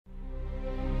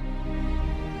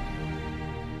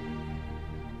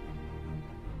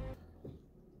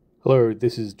Hello,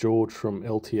 this is George from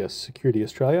LTS Security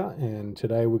Australia, and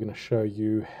today we're going to show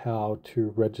you how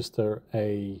to register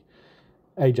a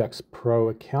Ajax Pro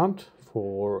account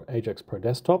for Ajax Pro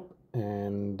Desktop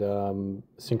and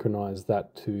synchronize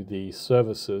that to the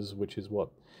services, which is what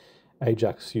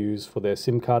Ajax use for their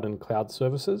SIM card and cloud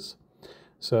services.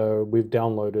 So we've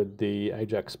downloaded the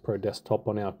Ajax Pro Desktop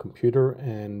on our computer,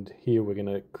 and here we're going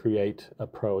to create a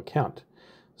Pro account.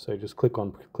 So just click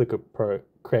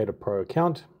create a Pro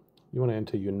account. You want to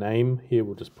enter your name. Here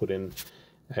we'll just put in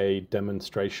a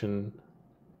demonstration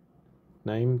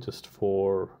name just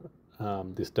for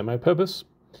this demo purpose.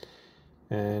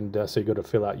 And so you've got to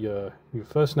fill out your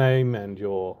first name and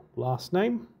your last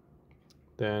name.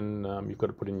 Then you've got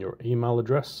to put in your email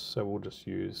address. So we'll just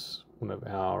use one of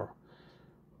our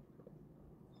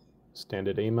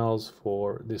standard emails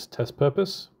for this test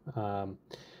purpose.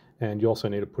 And you also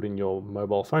need to put in your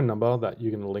mobile phone number that you're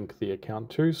going to link the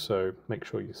account to. So make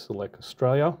sure you select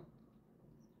Australia.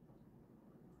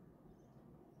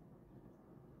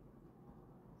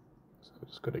 So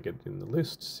just got to get it in the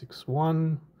list,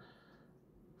 61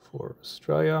 for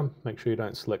Australia. Make sure you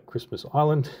don't select Christmas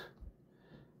Island.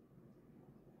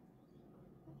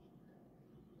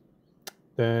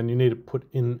 Then you need to put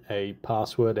in a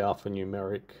password,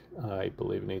 alphanumeric. I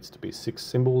believe it needs to be 6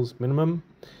 symbols minimum,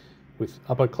 with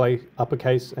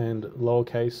uppercase and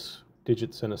lowercase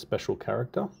digits and a special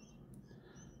character.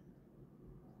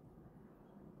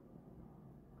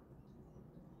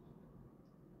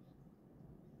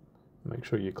 Make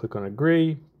sure you click on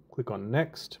agree, click on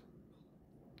next.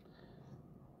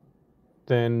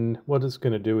 Then what it's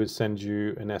going to do is send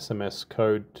you an SMS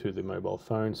code to the mobile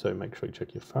phone, so make sure you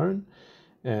check your phone.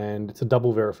 And it's a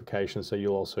double verification, so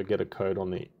you'll also get a code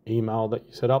on the email that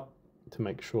you set up to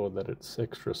make sure that it's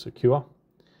extra secure.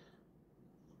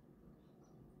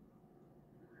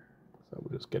 So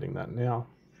we're just getting that now.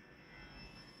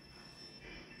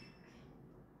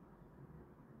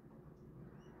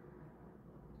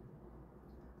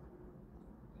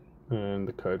 And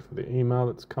the code for the email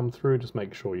that's come through, just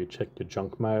make sure you check your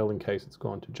junk mail in case it's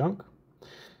gone to junk.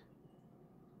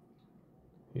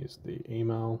 Here's the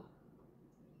email.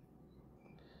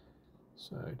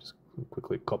 So just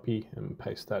quickly copy and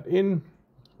paste that in.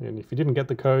 And if you didn't get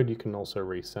the code, you can also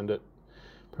resend it.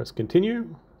 Press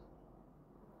continue.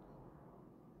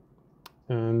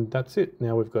 And that's it.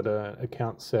 Now we've got an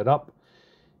account set up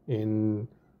in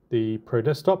the Pro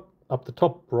Desktop. Up the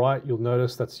top right, you'll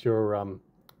notice that's your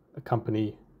a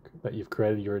company that you've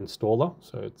created, your installer.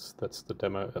 So that's the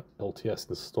demo LTS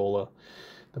installer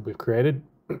that we've created.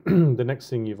 The next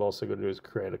thing you've also got to do is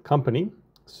create a company.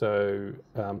 So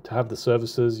to have the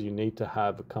services, you need to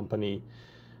have a company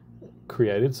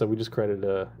created. So we just created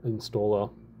an installer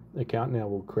account. Now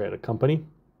we'll create a company.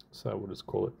 So we'll just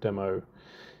call it demo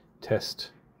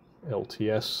test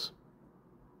LTS.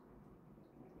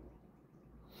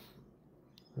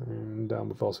 And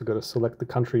we've also got to select the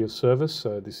country of service.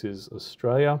 So this is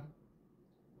Australia.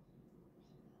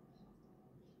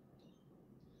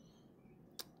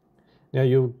 Now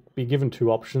you'll be given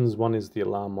two options. One is the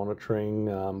alarm monitoring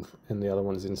and the other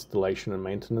one is installation and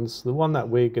maintenance. The one that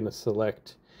we're going to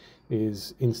select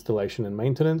is installation and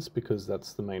maintenance because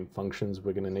that's the main functions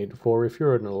we're going to need it for. If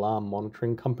you're an alarm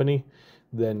monitoring company,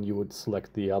 then you would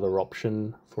select the other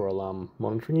option for alarm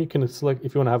monitoring. You can select,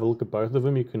 if you want to have a look at both of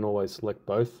them, you can always select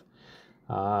both.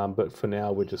 But for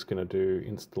now, we're just going to do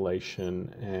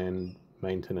installation and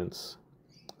maintenance.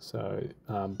 So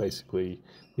basically,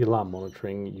 the alarm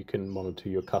monitoring, you can monitor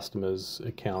your customers'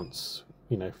 accounts,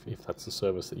 you know, if that's the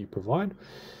service that you provide.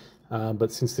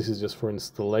 But since this is just for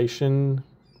installation,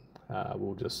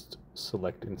 we'll just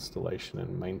select installation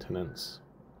and maintenance.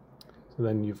 So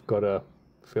then you've got to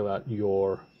fill out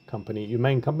your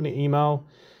main company email.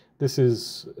 This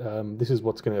is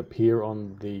what's going to appear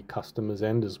on the customer's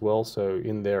end as well. So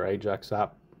in their Ajax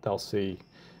app, they'll see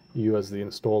you as the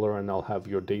installer and they'll have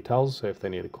your details. So if they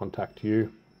need to contact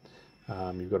you,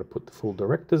 you've got to put the full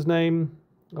director's name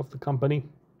of the company.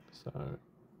 So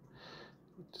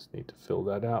just need to fill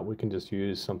that out. We can just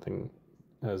use something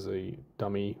as a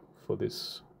dummy for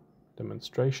this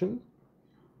demonstration.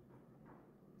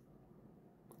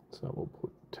 So we'll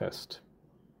put test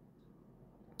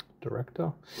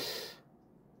director.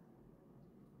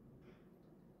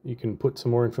 You can put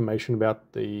some more information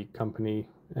about the company,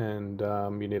 and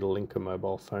you need to link a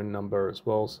mobile phone number as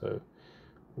well. So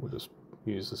we'll just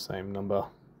use the same number.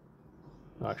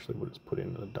 Actually, we'll just put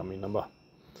in a dummy number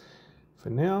for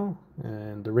now.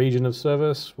 And the region of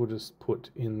service, we'll just put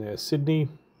in there Sydney.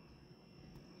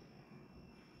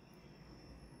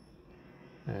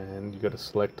 And you've got to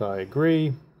select I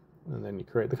agree, and then you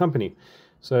create the company.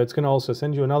 So it's going to also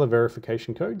send you another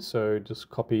verification code. So just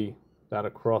copy that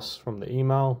across from the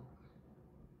email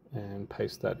and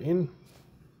paste that in.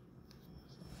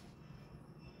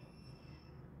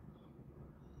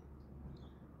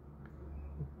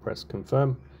 Press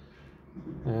confirm.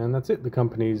 And that's it. The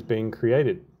company is being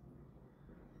created.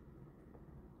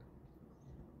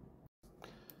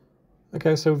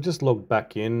 Okay, so we've just logged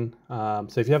back in. So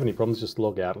if you have any problems, just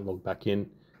log out and log back in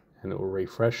and it will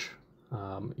refresh.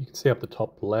 You can see up the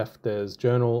top left, there's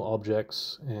journal,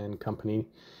 objects, and company.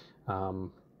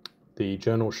 The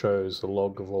journal shows a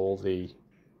log of all the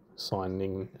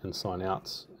signing and sign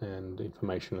outs and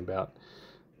information about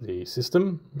the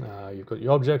system. You've got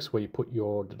your objects where you put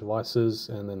your devices,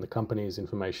 and then the company is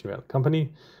information about the company.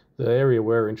 The area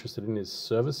we're interested in is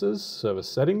services, service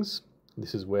settings.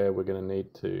 This is where we're going to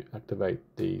need to activate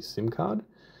the SIM card.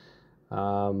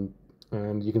 And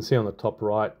you can see on the top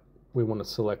right, we want to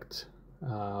select,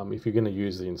 if you're going to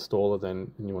use the installer,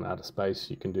 then and you want to add a space,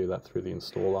 you can do that through the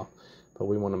installer. But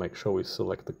we want to make sure we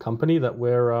select the company that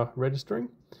we're registering.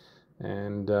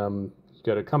 And you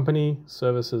go to company,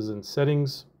 services and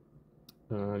settings.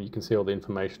 You can see all the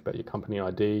information about your company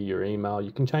ID, your email.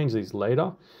 You can change these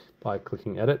later by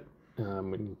clicking edit.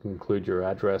 You can include your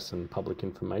address and public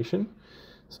information.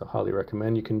 So highly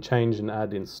recommend. You can change and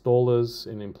add installers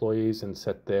and employees and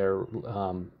set their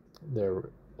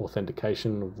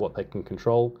authentication of what they can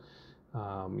control.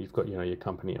 You've got your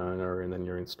company owner and then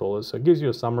your installers. So it gives you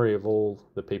a summary of all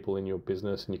the people in your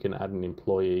business, and you can add an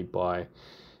employee by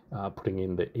putting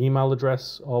in the email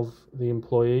address of the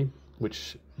employee,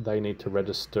 which they need to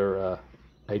register a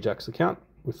Ajax account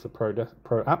with the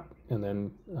Pro app, and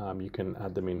then you can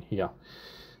add them in here.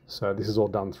 So this is all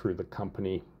done through the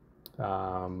company,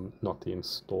 not the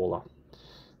installer.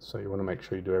 So you want to make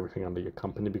sure you do everything under your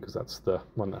company, because that's the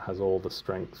one that has all the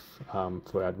strength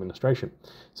for administration.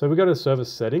 So we go to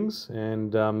service settings,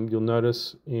 and you'll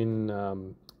notice in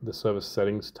the service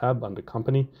settings tab under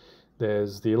company,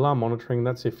 there's the alarm monitoring.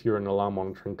 That's if you're an alarm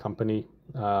monitoring company,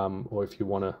 or if you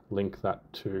want to link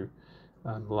that to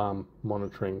an alarm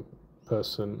monitoring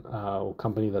person or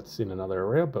company that's in another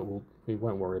area, but we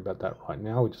won't worry about that right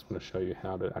now. We just want to show you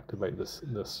how to activate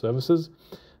the services.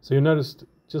 So you'll notice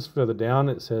just further down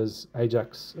it says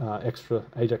Ajax extra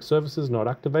Ajax services not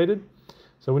activated.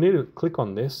 So we need to click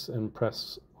on this and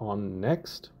press on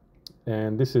next,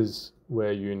 and this is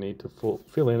where you need to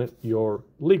fill in your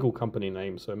legal company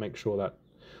name. So make sure that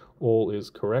all is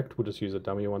correct. We'll just use a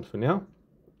dummy one for now.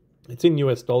 It's in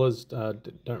US dollars.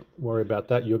 Don't worry about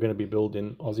that. You're going to be billed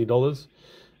in Aussie dollars.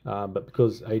 But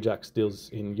because Ajax deals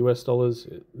in US dollars,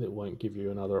 it won't give you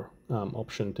another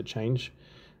option to change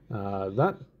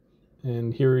that.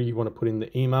 And here you want to put in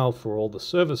the email for all the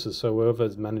services. So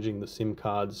whoever's managing the SIM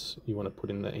cards, you want to put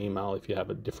in the email if you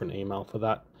have a different email for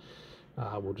that.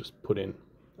 We'll just put in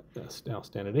our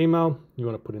standard email. You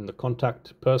want to put in the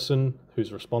contact person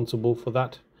who's responsible for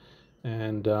that,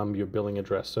 and your billing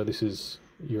address. So this is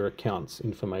your accounts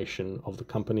information of the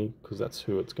company, because that's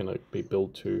who it's going to be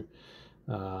billed to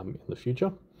in the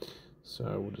future.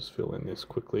 So we'll just fill in this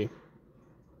quickly.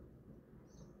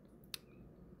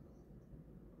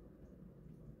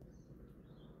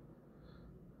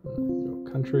 Your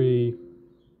country,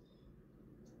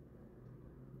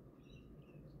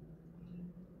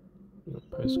 your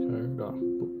postcode,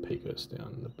 put Pecos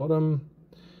down in the bottom,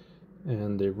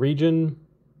 and the region,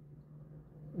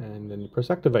 and then you press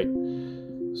activate.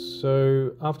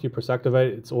 So after you press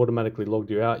activate, it's automatically logged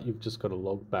you out. You've just got to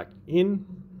log back in,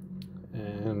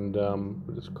 and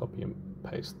we'll just copy and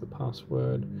paste the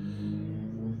password.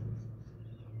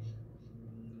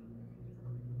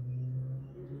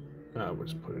 We'll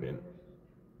just put it in.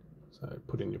 So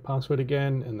put in your password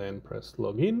again, and then press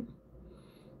login.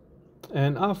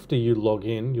 And after you log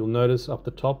in, you'll notice up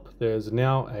the top there's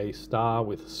now a star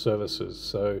with services.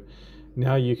 So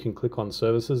now you can click on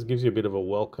services. It gives you a bit of a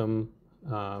welcome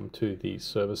to the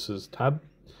services tab.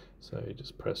 So you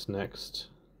just press next,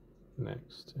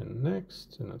 next, and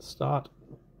next, and let's start.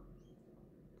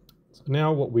 So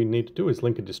now what we need to do is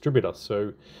link a distributor.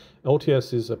 So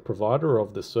LTS is a provider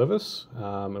of the service,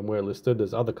 and we're listed.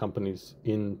 There's other companies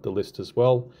in the list as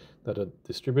well that are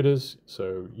distributors.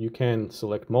 So you can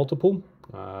select multiple,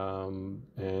 well,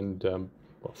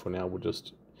 for now we'll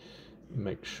just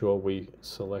make sure we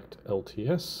select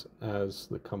LTS as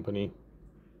the company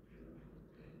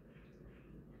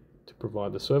to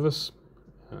provide the service.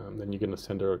 Then you're going to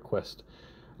send a request.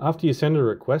 After you send a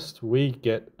request, we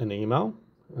get an email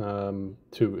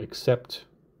to accept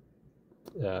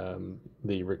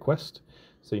the request.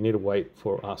 So you need to wait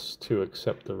for us to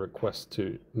accept the request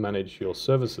to manage your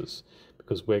services,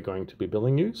 because we're going to be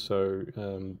billing you. So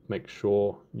make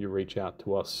sure you reach out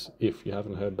to us if you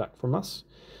haven't heard back from us.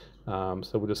 So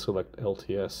we'll just select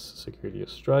LTS Security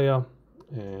Australia,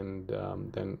 and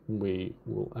then we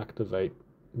will activate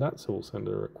that. So we'll send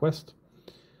a request.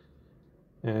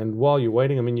 And while you're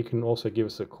waiting, I mean, you can also give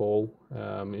us a call.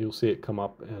 You'll see it come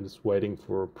up and it's waiting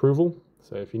for approval.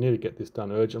 So if you need to get this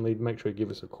done urgently, make sure you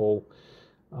give us a call.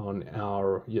 On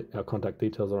our contact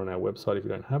details are on our website if you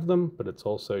don't have them, but it's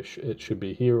also it should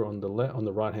be here on the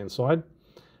right hand side,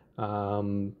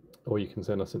 or you can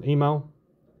send us an email,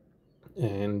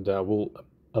 and we'll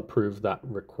approve that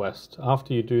request.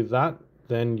 After you do that,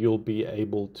 then you'll be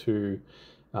able to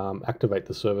activate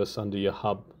the service under your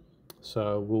hub.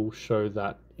 So we'll show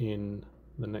that in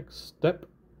the next step.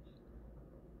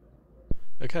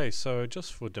 Okay, so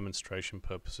just for demonstration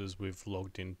purposes, we've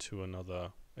logged into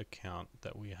another account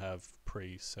that we have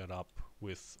pre-set up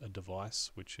with a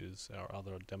device, which is our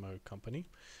other demo company.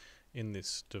 In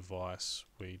this device,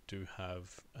 we do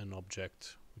have an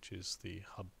object, which is the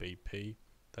Hub BP,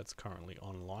 that's currently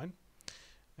online.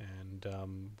 And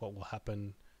what will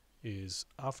happen is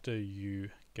after you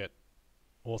get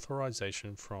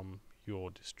authorization from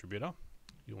your distributor,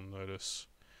 you'll notice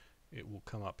it will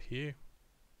come up here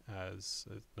as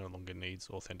it no longer needs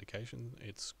authentication.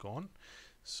 It's gone.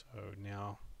 So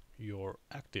now you're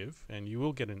active, and you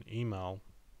will get an email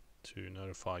to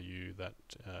notify you that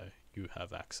you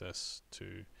have access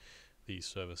to these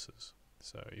services.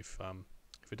 So if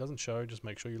it doesn't show, just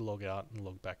make sure you log out and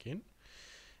log back in,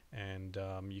 and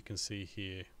you can see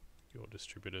here your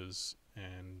distributors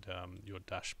and your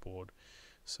dashboard.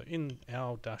 So in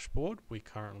our dashboard, we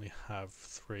currently have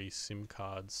 3 SIM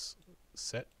cards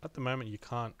set. At the moment, you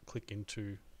can't click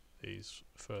into these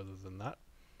further than that.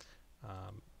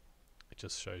 It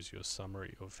just shows you a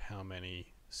summary of how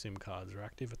many SIM cards are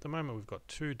active. At the moment, we've got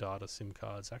 2 data SIM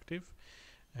cards active,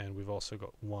 and we've also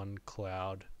got 1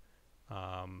 cloud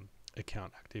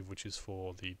account active, which is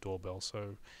for the doorbell.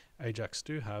 So Ajax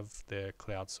do have their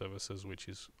cloud services, which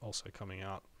is also coming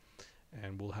out,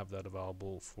 and we'll have that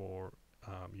available for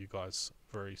you guys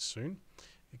very soon.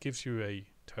 It gives you a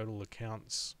total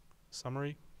accounts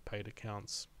summary, paid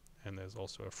accounts, and there's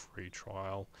also a free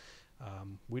trial.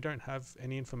 We don't have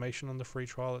any information on the free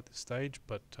trial at this stage,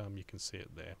 but you can see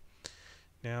it there.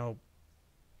 Now,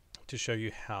 to show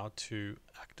you how to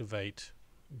activate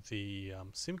the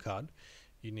SIM card,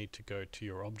 you need to go to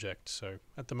your object. So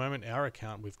at the moment, our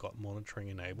account, we've got monitoring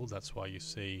enabled. That's why you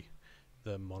see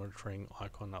the monitoring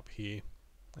icon up here,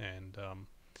 and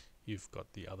you've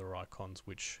got the other icons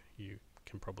which you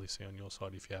can probably see on your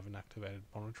side if you haven't activated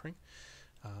monitoring.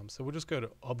 So we'll just go to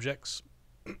objects,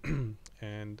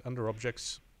 and under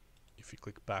objects, if you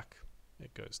click back,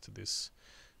 it goes to this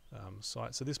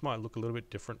site. So this might look a little bit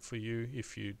different for you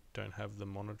if you don't have the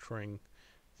monitoring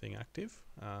thing active,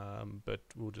 but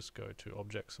we'll just go to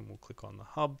objects and we'll click on the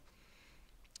hub.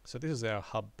 So this is our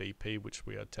Hub BP, which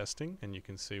we are testing, and you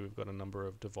can see we've got a number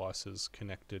of devices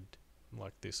connected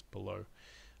like this below.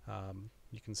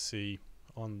 You can see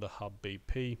on the Hub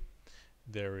BP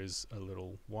there is a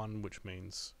little 1, which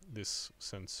means this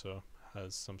sensor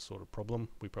has some sort of problem.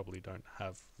 We probably don't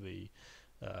have the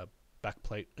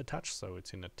backplate attached, so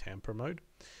it's in a tamper mode.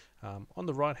 On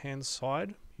the right hand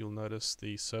side, you'll notice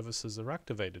the services are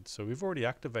activated. So we've already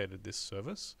activated this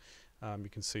service. You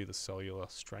can see the cellular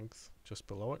strength just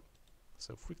below it.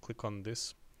 So if we click on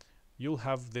this, you'll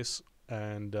have this,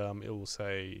 and it will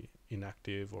say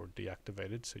inactive or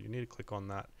deactivated. So you need to click on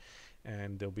that,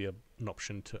 and there'll be an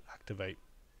option to activate.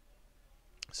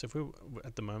 So if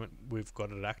at the moment we've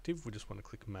got it active, we just want to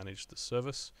click manage the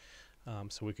service.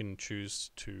 So we can choose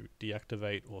to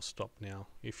deactivate or stop now.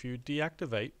 If you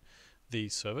deactivate the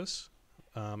service,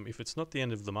 if it's not the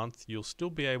end of the month, you'll still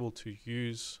be able to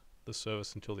use the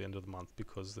service until the end of the month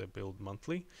because they're billed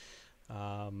monthly.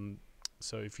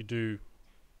 So if you do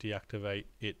deactivate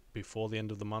it before the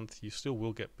end of the month, you still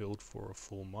will get billed for a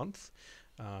full month,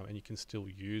 and you can still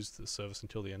use the service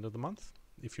until the end of the month.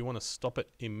 If you want to stop it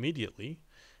immediately,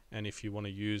 and if you want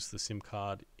to use the SIM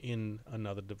card in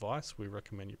another device, we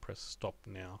recommend you press stop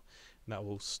now. And that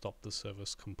will stop the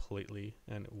service completely,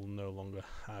 and it will no longer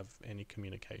have any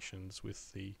communications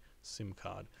with the SIM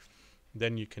card.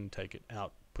 Then you can take it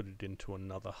out, put it into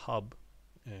another hub,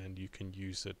 and you can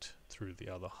use it through the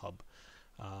other hub.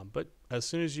 But as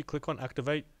soon as you click on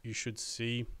activate, you should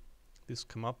see this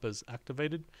come up as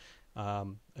activated.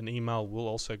 An email will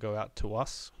also go out to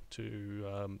us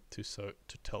to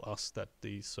tell us that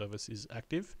the service is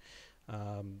active,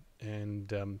 and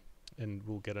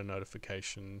we'll get a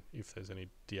notification if there's any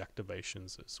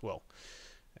deactivations as well.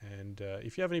 And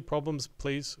if you have any problems,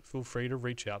 please feel free to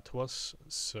reach out to us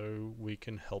so we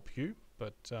can help you.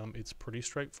 But it's pretty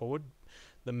straightforward.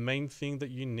 The main thing that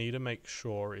you need to make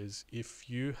sure is if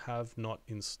you have not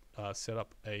set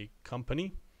up a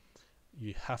company,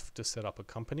 you have to set up a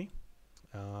company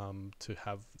to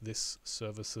have this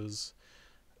services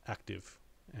active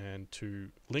and to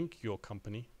link your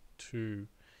company to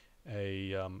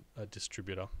a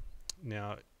distributor.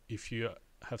 Now, if you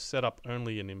have set up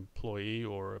only an employee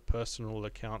or a personal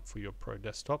account for your Pro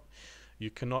Desktop, you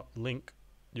cannot link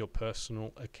your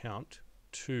personal account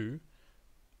to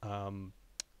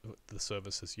the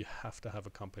services. You have to have a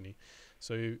company.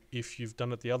 So if you've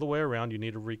done it the other way around, you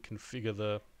need to reconfigure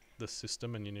the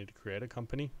system and you need to create a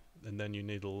company, and then you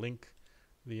need to link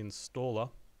the installer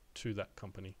to that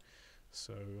company.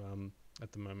 So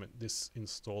at the moment, this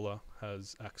installer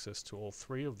has access to all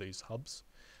 3 of these hubs,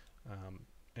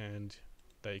 and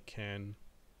they can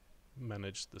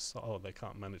manage the site. Oh, they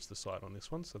can't manage the site on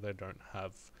this one, so they don't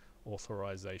have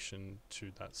authorization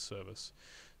to that service.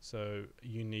 So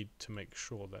you need to make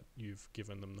sure that you've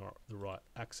given them the right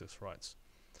access rights.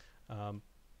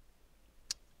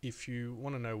 If you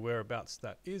want to know whereabouts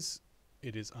that is,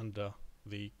 it is under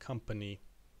the company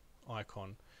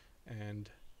icon, and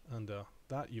under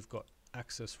that you've got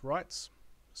access rights.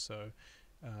 So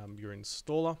your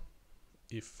installer,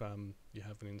 if you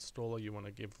have an installer, you want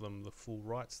to give them the full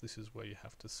rights. This is where you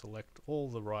have to select all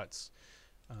the rights,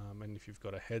 and if you've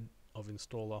got a head of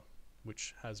installer,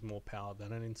 which has more power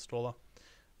than an installer,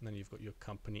 and then you've got your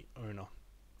company owner.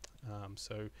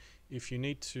 So if you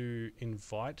need to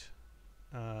invite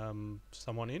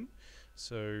someone in,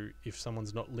 so if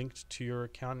someone's not linked to your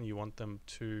account and you want them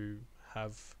to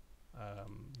have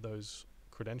those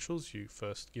credentials, you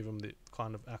first give them the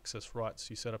kind of access rights.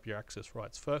 You set up your access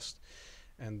rights first,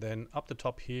 and then up the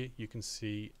top here you can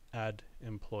see add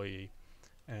employee,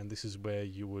 and this is where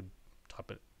you would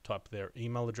type their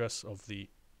email address of the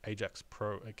Ajax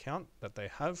Pro account that they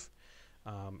have,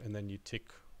 and then you tick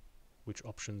which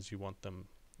options you want them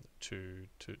to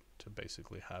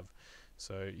basically have.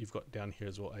 So you've got down here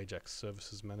as well Ajax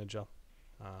Services Manager,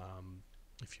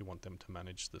 if you want them to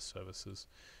manage the services,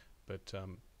 but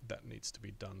that needs to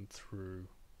be done through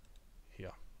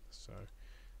here. So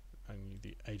only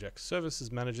the Ajax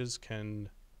Services Managers can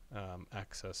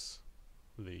access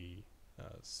the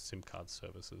SIM card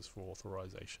services for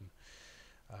authorization.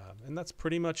 And that's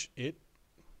pretty much it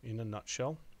in a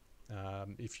nutshell.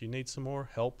 If you need some more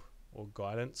help or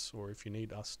guidance, or if you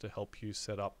need us to help you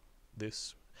set up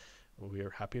this, we are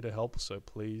happy to help. So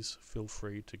please feel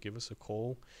free to give us a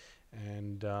call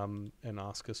and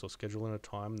ask us, or schedule in a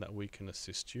time that we can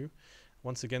assist you.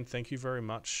 Once again, thank you very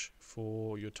much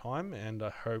for your time, and I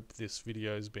hope this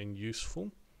video has been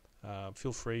useful.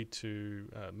 Feel free to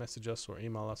message us or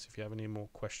email us if you have any more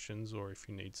questions or if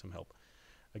you need some help.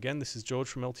 Again, this is George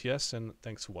from LTS, and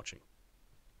thanks for watching.